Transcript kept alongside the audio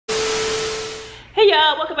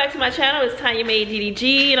y'all, welcome back to my channel. It's Tanya Made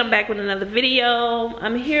DDG and I'm back with another video.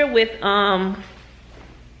 I'm here with Teetee.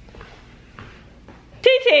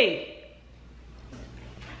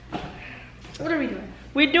 What are we doing?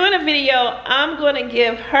 We're doing a video. I'm gonna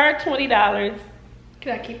give her $20.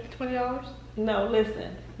 Can I keep the $20? No,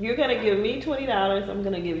 listen. You're gonna give me $20. I'm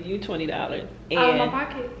gonna give you $20. Out of my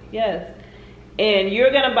pocket? Yes. And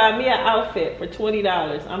you're gonna buy me an outfit for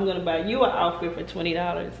 $20. I'm gonna buy you an outfit for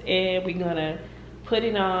 $20. And we're gonna put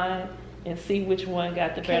it on and see which one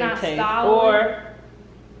got the better taste. Or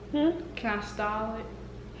can I style it?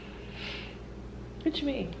 What you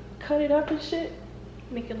mean? Cut it up and shit?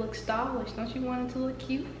 Make it look stylish. Don't you want it to look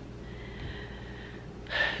cute?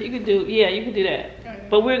 You could do, yeah, you could do that. Okay.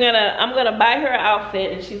 But I'm gonna buy her an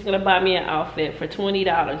outfit and she's gonna buy me an outfit for $20.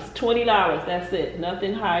 $20, that's it,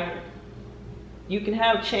 nothing higher. You can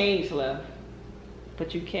have change left,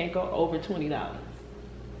 but you can't go over $20.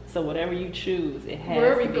 So whatever you choose, it has to be.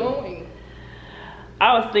 Where are we going?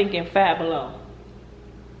 I was thinking Five Below.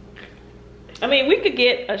 I mean, we could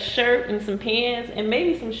get a shirt and some pants and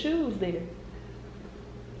maybe some shoes there.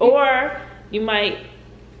 Or you might,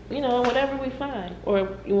 you know, whatever we find.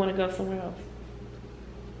 Or you want to go somewhere else.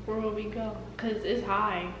 Where will we go? Cause it's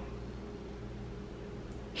high.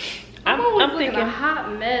 I'm thinking a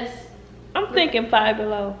hot mess. I'm thinking Five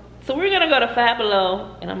Below. So we're gonna go to Five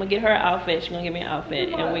Below, and I'm gonna get her an outfit. She's gonna give me an outfit,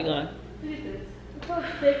 and we're gonna. Look at this. Look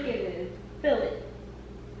how thick it is. Feel it.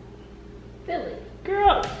 Feel it.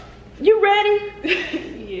 Girl, you ready?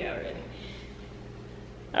 Yeah, ready.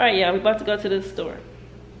 All right, y'all. We're about to go to the store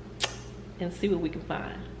and see what we can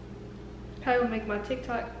find. How do I make my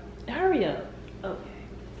TikTok? Hurry up. Okay.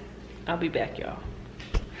 I'll be back, y'all.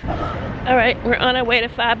 All right, we're on our way to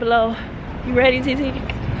Five Below. You ready, Teetee?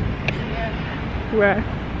 Yeah. Right.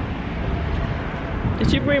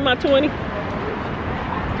 Did you bring my 20?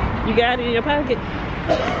 You got it in your pocket?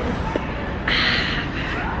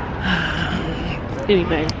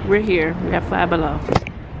 Anyway, we're here. We're at Five Below.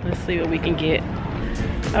 Let's see what we can get.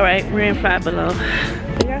 All right, we're in Five Below.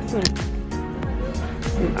 We got some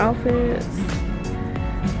outfits,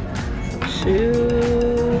 some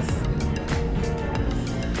shoes.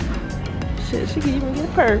 Shit, she can even get a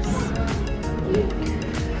purse.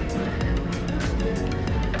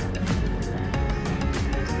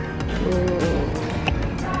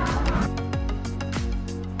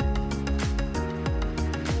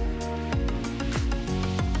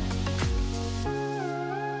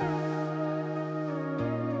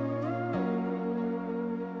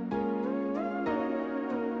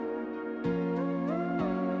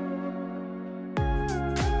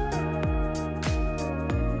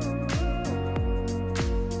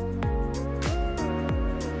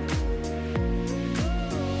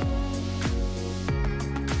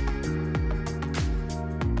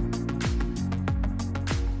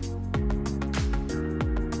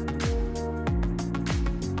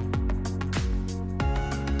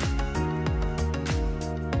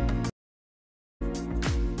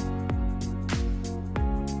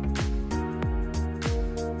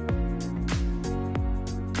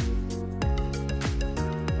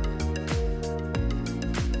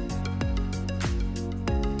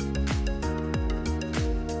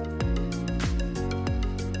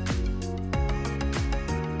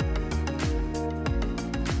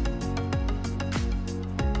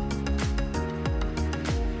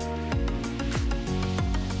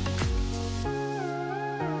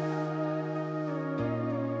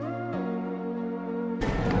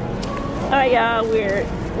 Alright, y'all,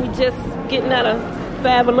 we just getting out of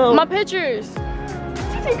Five Below. My pictures.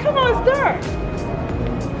 Teetee, come on, it's dark.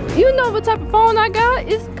 You know what type of phone I got?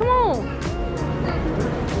 Come on.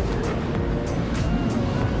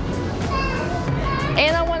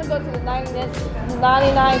 And I want to go to the 99 cent. We're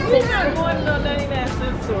not going to no 99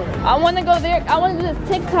 cent store. I want to go there. I want to do this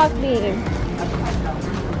TikTok thing.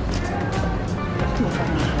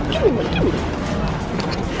 Give me.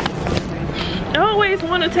 I always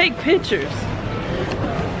want to take pictures.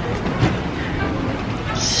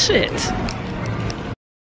 Shit.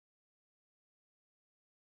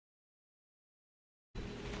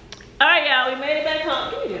 Alright, y'all, we made it back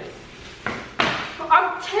home. Give me this.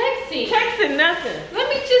 I'm texting. Texting nothing. Let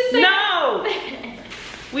me just say. No.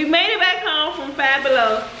 We made it back home from Five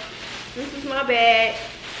Below. This is my bag.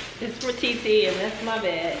 This is for Teetee, and that's my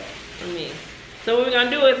bag for me. So what we're gonna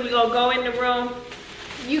do is we're gonna go in the room.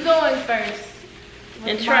 You going first.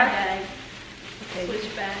 And try. Bag. Okay.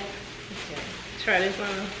 Which bag? Okay. Try this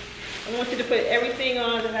on. I want you to put everything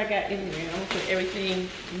on that I got in there. I want to put everything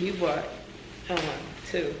you bought on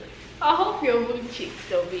too. I hope your blue cheeks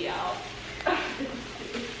don't be out.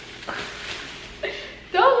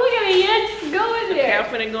 Don't look at me yet. Just go in there. I'm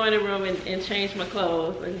finna go in the room and change my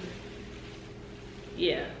clothes. And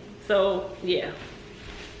yeah, so yeah.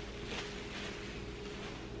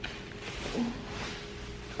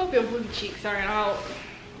 Hope your booty cheeks aren't out.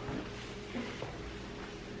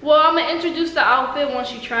 Well, I'm gonna introduce the outfit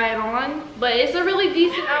once you try it on, but it's a really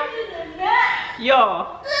decent outfit.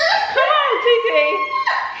 Y'all, come on,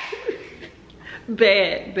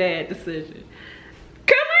 Teetee. Bad decision.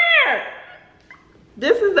 Come here.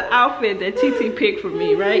 This is the outfit that Teetee picked for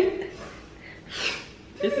me, right?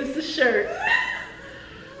 This is the shirt.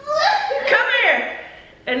 Come here.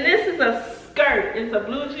 And this is a skirt. It's a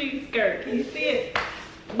blue jean skirt. Can you see it?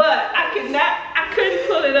 But I couldn't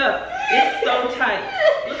pull it up. It's so tight.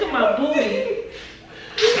 Look at my booty.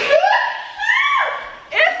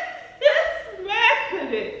 It's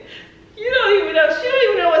smashing it. You don't even know. She don't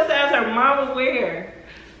even know what size her mama wear.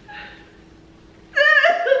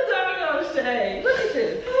 That's a doggone shame. Look at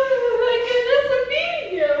this. Look at this, a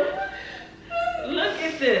medium. Look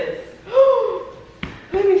at this.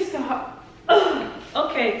 Let me stop.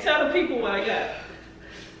 Okay, tell the people what I got.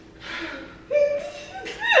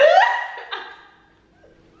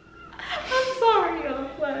 I'm sorry, I'm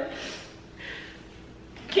playing.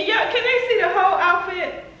 Can they see the whole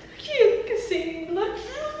outfit? You can see. Look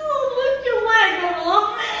your leg.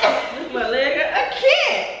 Look my leg. I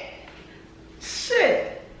can't.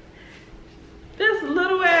 Shit. That's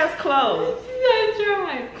little ass clothes. That's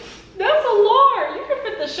right. That's a large. You can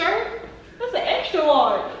fit the shirt. That's an extra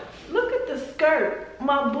large. Look at the skirt.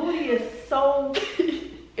 My booty is so,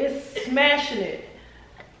 it's smashing it.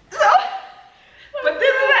 But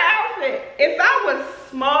this is the outfit. If I was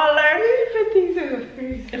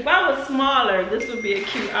smaller, this would be a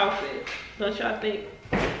cute outfit. Don't y'all think?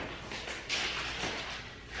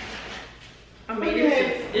 I mean,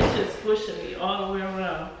 it's just pushing me all the way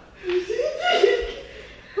around.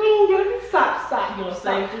 Oh, stop. You gonna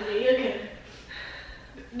save this? Okay.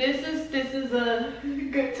 This is a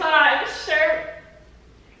good time shirt.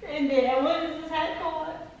 And then what is this hat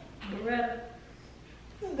called? Beretta.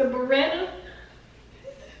 The Beretta.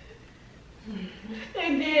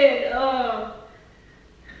 And then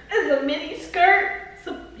it's a mini skirt.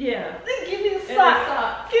 So, yeah. Then give me the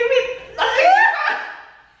socks. Give me.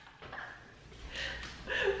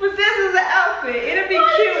 But this is the outfit. It'll be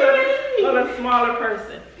cute on a smaller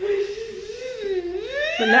person.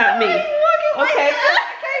 But not me. Okay, I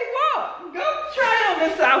can't walk. Go try on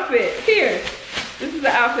this outfit. Here. This is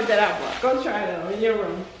the outfit that I bought. Go try it on in your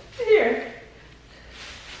room. Here.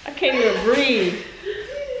 I can't even breathe.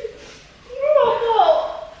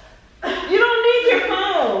 You don't need your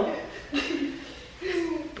phone.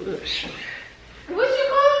 Bush. What's your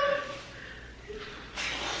phone?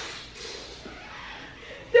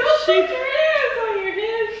 Don't put your hands on your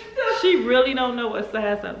head. She really don't know what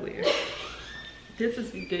size I wear. This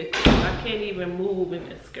is ridiculous. I can't even move in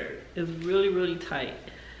this skirt. It's really, really tight.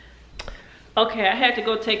 Okay, I had to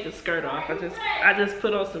go take the skirt off. I just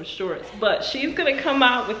put on some shorts. But she's gonna come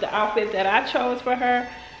out with the outfit that I chose for her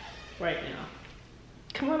right now.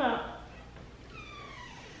 Come on out.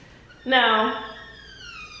 Now,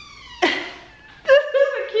 this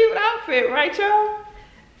is a cute outfit, right, y'all?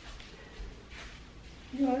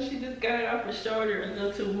 You know, she just got it off her shoulder a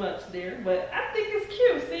little too much there, but I think it's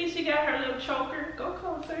cute. See, she got her little choker. Go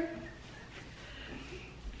closer.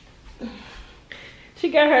 She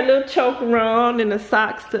got her little choker on and the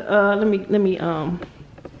socks to,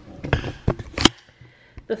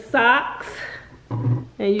 the socks.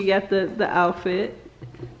 And you got the outfit.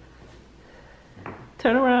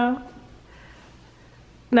 Turn around.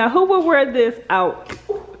 Now, who would wear this out?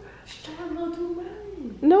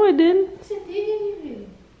 No, it didn't.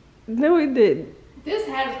 No, it didn't. This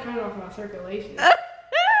hat is cut off my circulation. But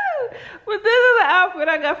this is an outfit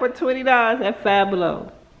I got for $20 at Five Below.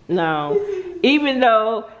 Now, even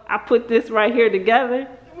though I put this right here together,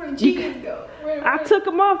 Where the jeans go? I took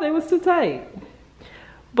them off. They was too tight.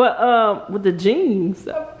 But with the jeans,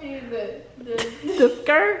 the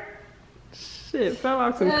skirt, shit, felt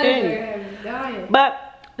like some panties. But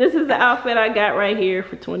this is the outfit I got right here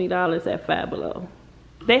for $20 at Five Below.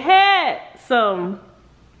 They had some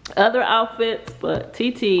other outfits, but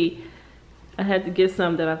Teetee, I had to get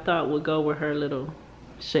some that I thought would go with her little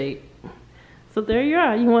shape. So there you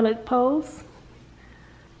are. You want to pose?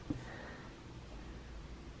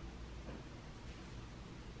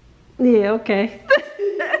 Yeah, okay.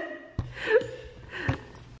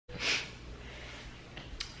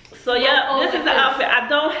 So yeah, this is the outfit. I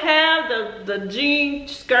don't have the jean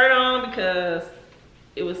skirt on because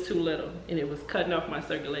it was too little and it was cutting off my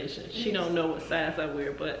circulation. She don't know what size I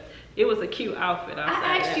wear, but it was a cute outfit.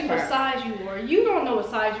 I asked you what size you were. You don't know what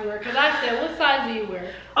size you wear because I said, what size do you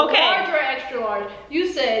wear? Okay. Large or extra large?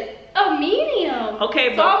 You said a medium.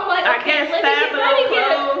 Okay, so but I'm like, I okay, guess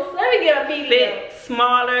Fabulous let me get a medium. fit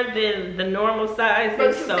smaller than the normal sizes.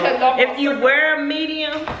 But So if you wear a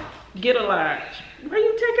medium, get a large. Why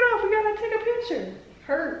you take it off? We gotta take a picture.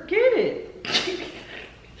 Her. Get it.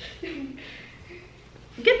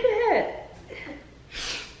 Get the hat.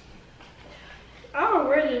 I don't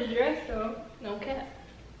wear this dress though. No cap.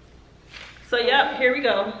 So yep, here we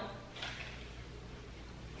go.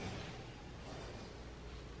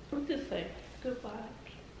 What's this say? Good vibes.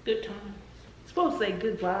 Good times. It's supposed to say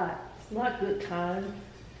good vibes, not good times.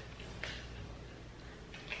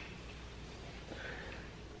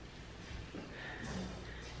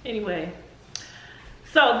 Anyway,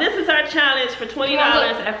 so this is our challenge for $20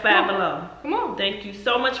 at Five Below. Come on. Thank you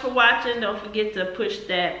so much for watching. Don't forget to push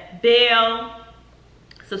that bell,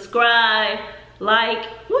 subscribe, like.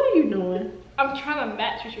 What are you doing? I'm trying to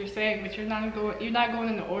match what you're saying, but you're not going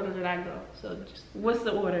in the order that I go. So just. What's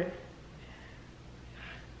the order?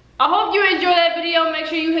 I hope you enjoyed that video. Make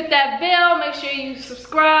sure you hit that bell. Make sure you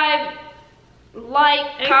subscribe,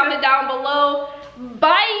 like, comment down below.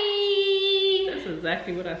 Bye. That's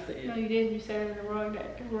exactly what I said. No, you didn't. You said it the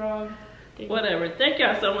wrong thing. Whatever. Thank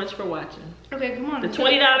y'all so much for watching. Okay, come on. The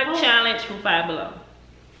 $20 challenge from Five Below.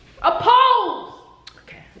 A pose.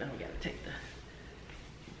 Okay, now we gotta take the.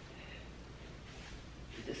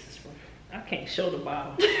 This is from. I can't show the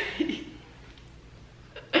bottle.